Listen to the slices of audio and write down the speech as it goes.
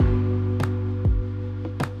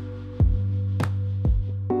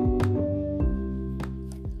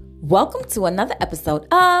Welcome to another episode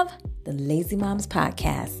of the Lazy Moms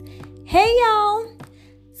Podcast. Hey, y'all.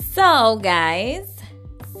 So, guys,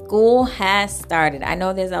 school has started. I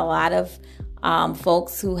know there's a lot of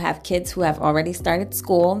folks who have kids who have already started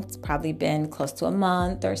school. It's probably been close to a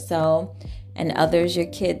month or so. And others, your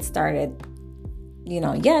kids started,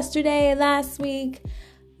 yesterday, last week.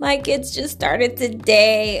 My kids just started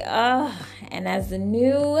today. And as the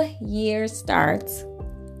new year starts,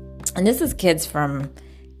 and this is kids from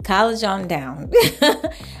college on down,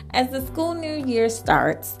 as the school new year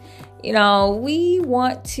starts, we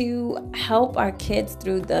want to help our kids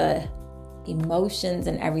through the emotions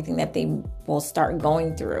and everything that they will start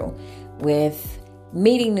going through with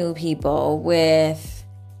meeting new people, with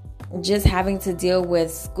just having to deal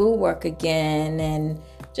with schoolwork again, and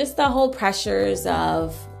just the whole pressures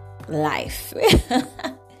of life.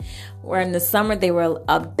 Where in the summer they were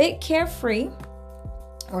a bit carefree,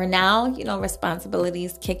 or now,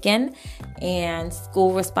 responsibilities kick in, and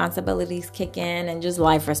school responsibilities kick in, and just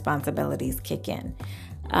life responsibilities kick in,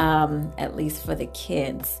 at least for the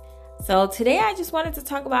kids. So today I just wanted to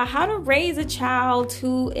talk about how to raise a child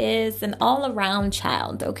who is an all-around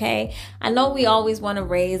child, okay? I know we always want to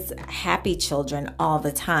raise happy children all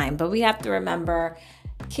the time, but we have to remember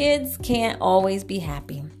kids can't always be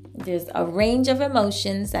happy. There's a range of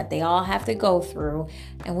emotions that they all have to go through,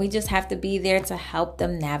 and we just have to be there to help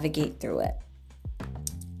them navigate through it.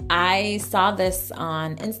 I saw this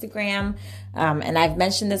on Instagram, and I've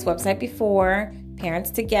mentioned this website before,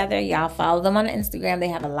 Parents Together. Y'all follow them on Instagram. They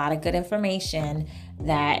have a lot of good information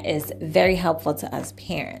that is very helpful to us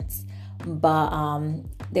parents. But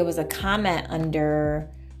there was a comment under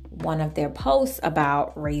one of their posts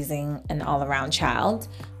about raising an all-around child,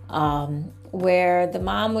 where the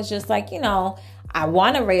mom was just like, I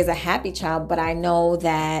want to raise a happy child, but I know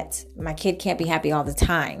that my kid can't be happy all the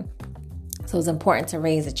time. So it's important to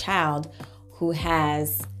raise a child who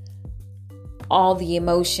has all the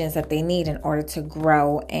emotions that they need in order to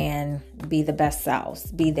grow and be the best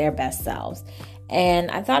selves, be their best selves.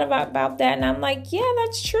 And I thought about that, and I'm like, yeah,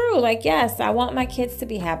 that's true. Like, yes, I want my kids to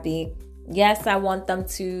be happy. Yes, I want them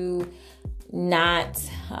to not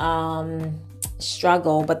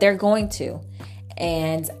struggle, but they're going to.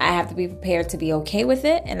 And I have to be prepared to be okay with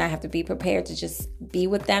it. And I have to be prepared to just be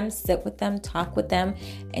with them, sit with them, talk with them,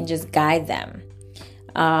 and just guide them.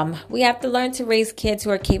 We have to learn to raise kids who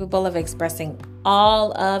are capable of expressing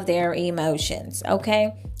all of their emotions,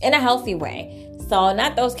 okay? In a healthy way. So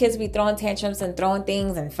not those kids be throwing tantrums and throwing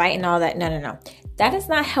things and fighting all that. No. That is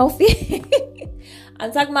not healthy.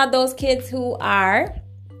 I'm talking about those kids who are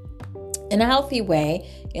in a healthy way.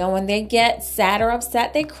 When they get sad or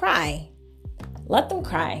upset, they cry. Let them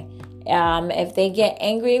cry. If they get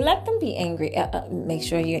angry, let them be angry. Make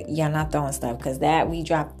sure you're not throwing stuff, because that we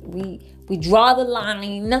draw the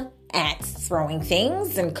line at throwing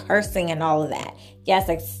things and cursing and all of that. Yes,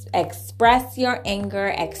 express your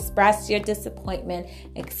anger, express your disappointment,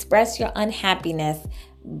 express your unhappiness,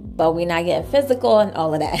 but we're not getting physical and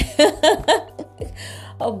all of that.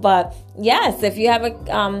 But yes, if you have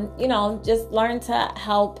just learn to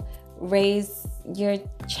help raise your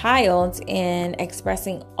child in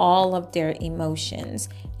expressing all of their emotions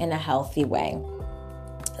in a healthy way.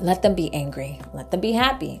 Let them be angry. Let them be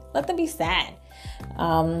happy. Let them be sad.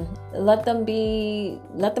 Let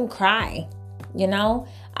them cry.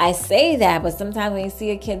 I say that, but sometimes when you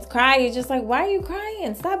see a kid cry, you're just like, why are you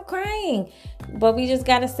crying? Stop crying. But we just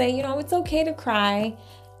got to say, it's okay to cry.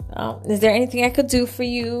 Is there anything I could do for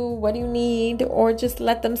you? What do you need? Or just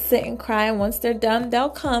let them sit and cry. And once they're done, they'll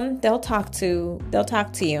come. They'll talk to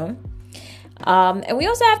you. And we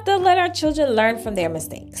also have to let our children learn from their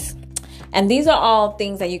mistakes. And these are all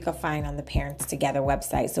things that you can find on the Parents Together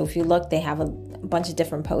website. So if you look, they have a bunch of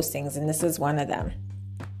different postings, and this is one of them.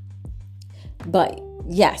 But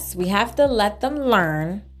yes, we have to let them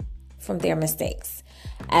learn from their mistakes.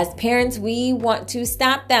 As parents, we want to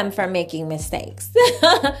stop them from making mistakes,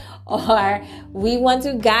 or we want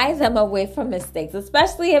to guide them away from mistakes,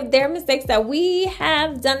 especially if they're mistakes that we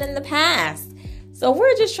have done in the past. So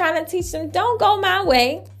we're just trying to teach them, don't go my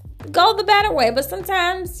way, go the better way. But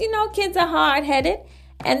sometimes, kids are hard-headed,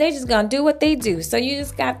 and they're just going to do what they do. So you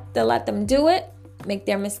just got to let them do it, make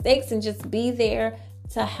their mistakes, and just be there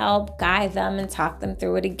to help guide them and talk them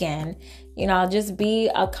through it again. Just be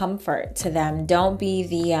a comfort to them. Don't be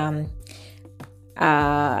the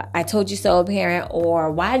I told you so parent,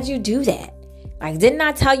 or why'd you do that? Like, didn't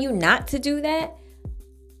I tell you not to do that?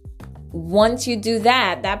 Once you do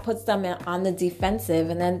that, that puts them on the defensive,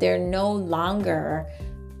 and then they're no longer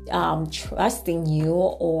trusting you,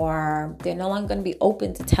 or they're no longer going to be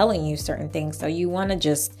open to telling you certain things. So you want to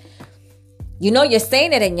just You're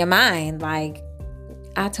saying it in your mind, like,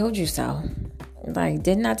 I told you so. Like,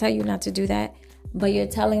 didn't I tell you not to do that? But you're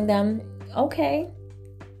telling them, okay,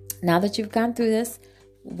 now that you've gone through this,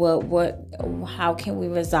 how can we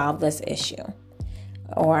resolve this issue?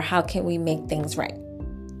 Or how can we make things right?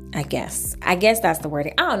 I guess that's the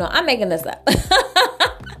wording. I don't know. I'm making this up.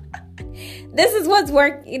 This is what's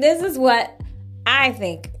working. This is what I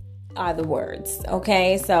think are the words.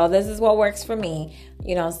 Okay. So this is what works for me.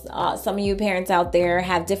 Some of you parents out there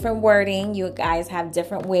have different wording. You guys have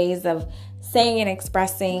different ways of saying and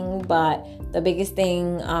expressing, but the biggest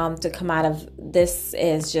thing to come out of this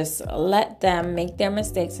is just let them make their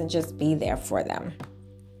mistakes and just be there for them.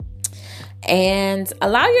 And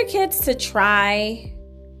allow your kids to try.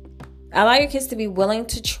 Allow your kids to be willing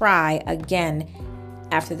to try again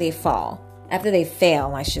after they fail,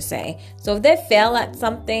 I should say. So if they fail at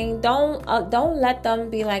something, don't let them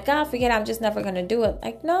be like, forget it, I'm just never going to do it.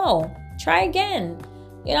 Like, no, try again.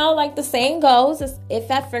 Like the saying goes,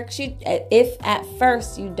 if at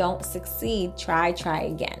first you don't succeed, try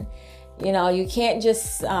again. You can't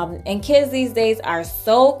just, and kids these days are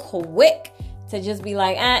so quick to just be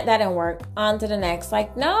like, that didn't work, on to the next.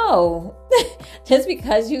 Like, no, just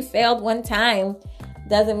because you failed one time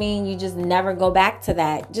doesn't mean you just never go back to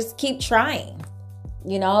that. Just keep trying.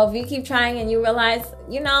 If you keep trying and you realize,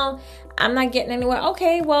 I'm not getting anywhere.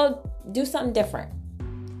 Okay, well, do something different.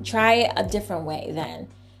 Try a different way then.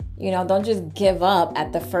 Don't just give up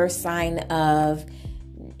at the first sign of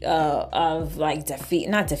like defeat,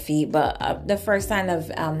 not defeat, but the first sign of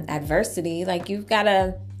adversity. Like, you've got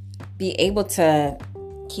to be able to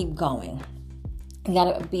keep going. You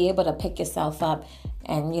got to be able to pick yourself up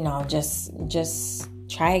and, just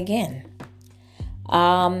try again.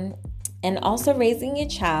 And also raising a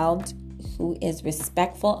child who is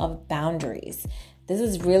respectful of boundaries. This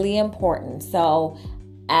is really important. So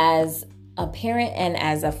as a parent and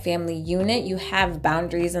as a family unit, you have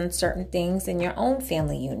boundaries on certain things in your own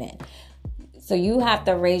family unit. So you have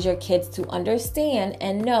to raise your kids to understand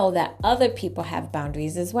and know that other people have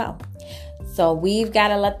boundaries as well. So we've got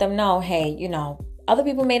to let them know, hey, other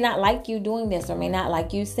people may not like you doing this, or may not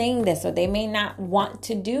like you saying this, or they may not want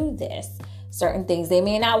to do this. Certain things. They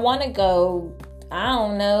may not want to go, I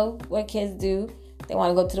don't know what kids do. They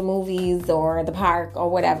want to go to the movies or the park or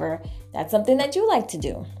whatever. That's something that you like to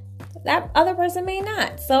do. That other person may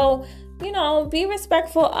not. So, be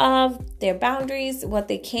respectful of their boundaries, what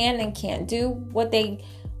they can and can't do, what they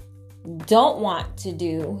don't want to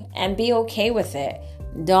do, and be okay with it.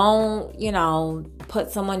 Don't,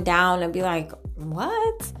 put someone down and be like,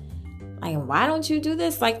 what? Like, why don't you do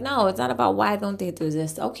this? Like, no, it's not about why don't they do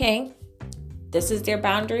this. Okay, this is their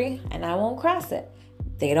boundary and I won't cross it.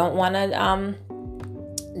 They don't want to,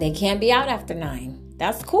 they can't be out after 9.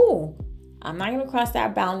 That's cool. I'm not going to cross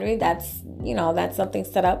that boundary. That's something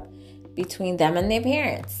set up between them and their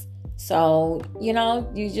parents. So, you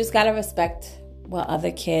just got to respect what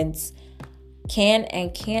other kids can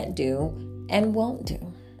and can't do and won't do.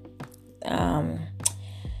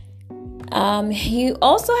 You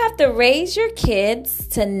also have to raise your kids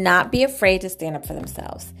to not be afraid to stand up for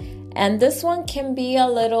themselves. And this one can be a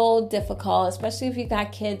little difficult, especially if you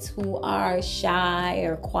got kids who are shy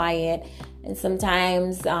or quiet. And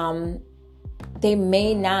sometimes they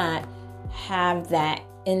may not have that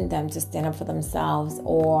in them to stand up for themselves,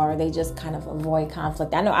 or they just kind of avoid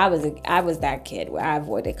conflict. I know I was that kid where I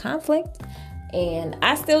avoided conflict, and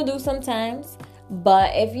I still do sometimes.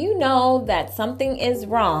 But if you know that something is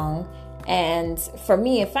wrong, and for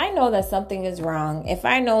me, if I know that something is wrong, if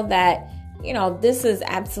I know that, this is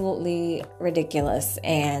absolutely ridiculous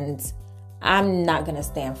and I'm not going to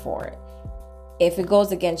stand for it. If it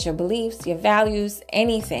goes against your beliefs, your values,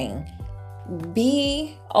 anything,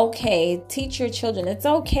 be okay. Teach your children it's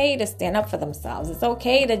okay to stand up for themselves. It's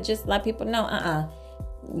okay to just let people know,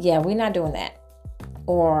 yeah, we're not doing that.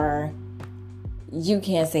 Or you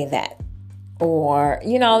can't say that. Or,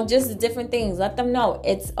 just different things. Let them know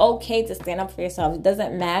it's okay to stand up for yourself. It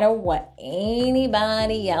doesn't matter what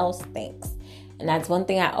anybody else thinks. And that's one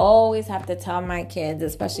thing I always have to tell my kids,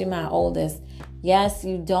 especially my oldest. Yes,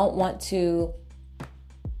 you don't want to,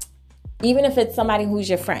 even if it's somebody who's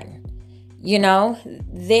your friend,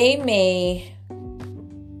 they may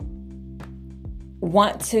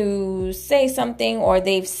want to say something, or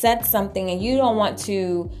they've said something and you don't want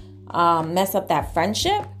to mess up that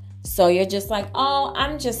friendship. So you're just like, oh,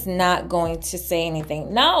 I'm just not going to say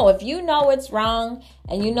anything. No, if you know it's wrong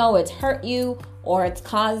and you know it's hurt you or it's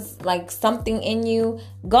caused like something in you,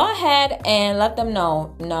 go ahead and let them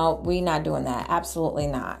know, no, we're not doing that. Absolutely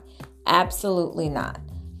not. Absolutely not.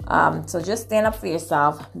 So just stand up for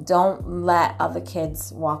yourself. Don't let other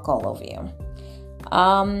kids walk all over you.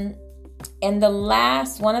 And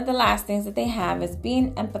one of the last things that they have is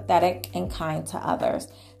being empathetic and kind to others.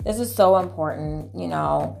 This is so important.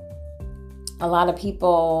 A lot of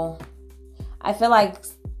people, I feel like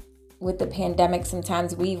with the pandemic,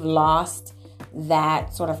 sometimes we've lost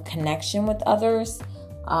that sort of connection with others.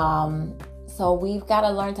 So we've got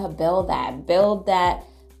to learn to build that,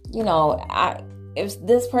 if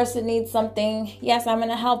this person needs something, yes, I'm going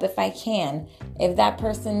to help if I can. If that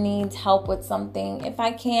person needs help with something, if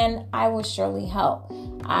I can, I will surely help.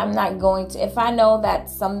 I'm not going to, if I know that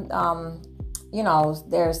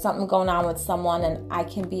there's something going on with someone and I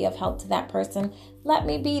can be of help to that person, let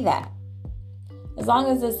me be that. As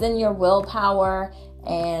long as it's in your willpower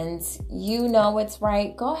and you know it's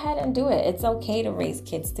right, go ahead and do it. It's okay to raise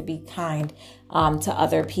kids to be kind to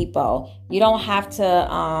other people. You don't have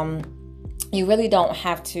to, you really don't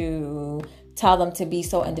have to tell them to be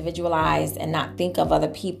so individualized and not think of other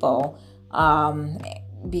people.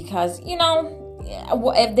 Because,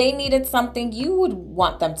 if they needed something, you would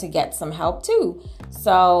want them to get some help too.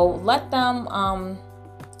 So let them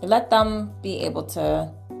be able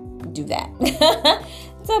to do that.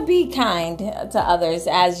 To be kind to others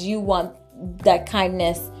as you want that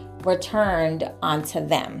kindness returned onto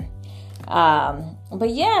them. But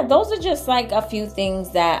yeah, those are just like a few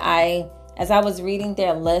things that as I was reading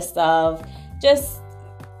their list of just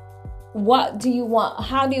what do you want?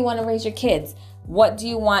 How do you want to raise your kids? What do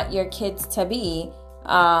you want your kids to be?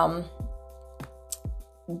 What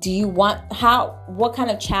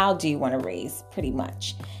kind of child do you want to raise, pretty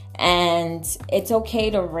much? And it's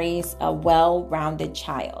okay to raise a well-rounded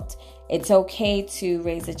child. It's okay to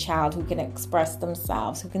raise a child who can express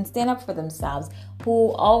themselves, who can stand up for themselves,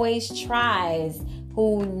 who always tries,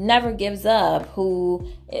 who never gives up,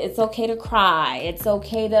 it's okay to cry. It's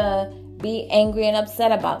okay to be angry and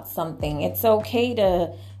upset about something. It's okay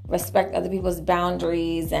to respect other people's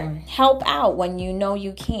boundaries and help out when you know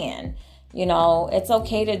you can. It's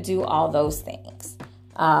okay to do all those things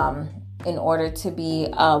in order to be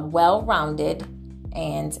a well-rounded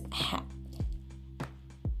and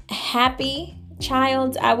happy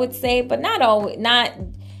child, I would say, but not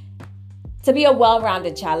to be a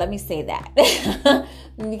well-rounded child. Let me say that.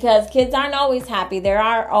 Because kids aren't always happy. There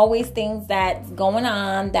are always things that's going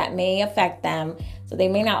on that may affect them. So they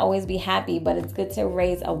may not always be happy, but it's good to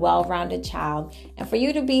raise a well-rounded child and for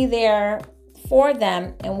you to be there for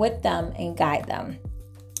them and with them and guide them.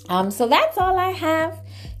 So that's all I have.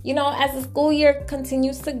 As the school year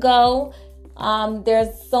continues to go, there's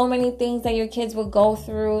so many things that your kids will go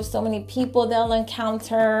through, so many people they'll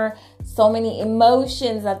encounter, so many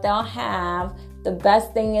emotions that they'll have. The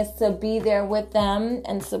best thing is to be there with them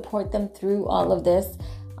and support them through all of this,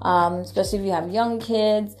 especially if you have young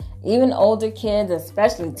kids, even older kids,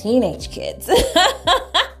 especially teenage kids.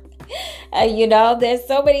 There's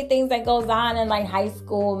so many things that goes on in like high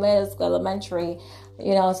school, middle school, elementary,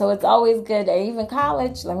 so it's always good, or even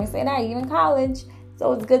college. Let me say that, even college.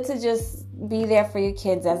 So it's good to just be there for your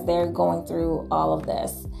kids as they're going through all of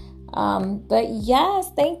this. But yes,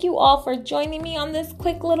 thank you all for joining me on this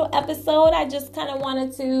quick little episode. I just kind of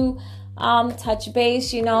wanted to touch base.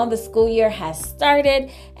 The school year has started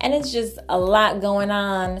and it's just a lot going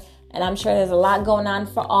on. And I'm sure there's a lot going on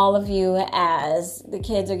for all of you as the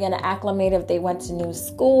kids are going to acclimate if they went to new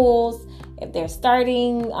schools, if they're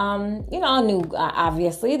starting,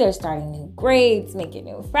 obviously they're starting new grades, making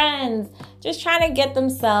new friends, just trying to get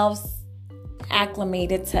themselves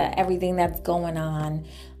acclimated to everything that's going on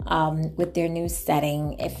with their new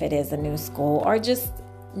setting, if it is a new school, or just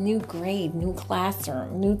new grade, new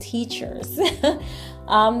classroom, new teachers.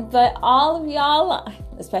 But all of y'all,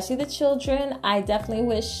 especially the children, I definitely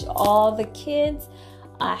wish all the kids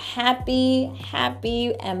a happy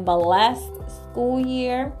and blessed school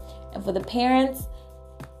year. And for the parents,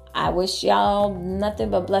 I wish y'all nothing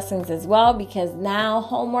but blessings as well, because now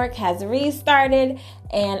homework has restarted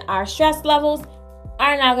and our stress levels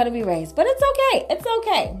are now going to be raised. But it's okay. It's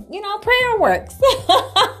okay. Prayer works.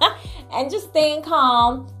 And just staying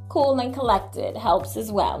calm, cool, and collected helps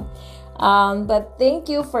as well. But thank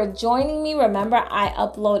you for joining me. Remember, I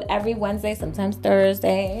upload every Wednesday, sometimes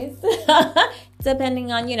Thursdays,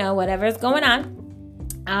 depending on, whatever's going on.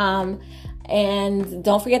 And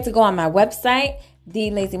don't forget to go on my website,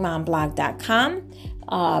 thelazymomblog.com.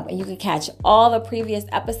 And you can catch all the previous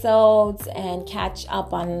episodes and catch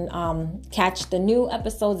the new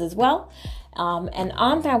episodes as well. And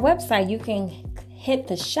on that website, you can hit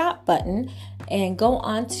the shop button and go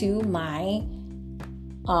onto my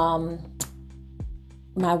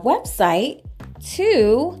website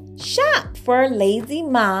to shop for Lazy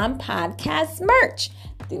Mom podcast merch.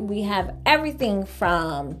 We have everything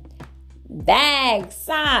from bags,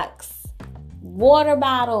 socks, water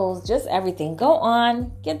bottles, just everything. Go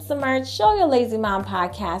on, get some merch, show your Lazy Mom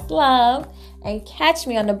Podcast love, and catch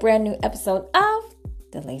me on the brand new episode of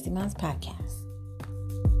the Lazy Moms Podcast.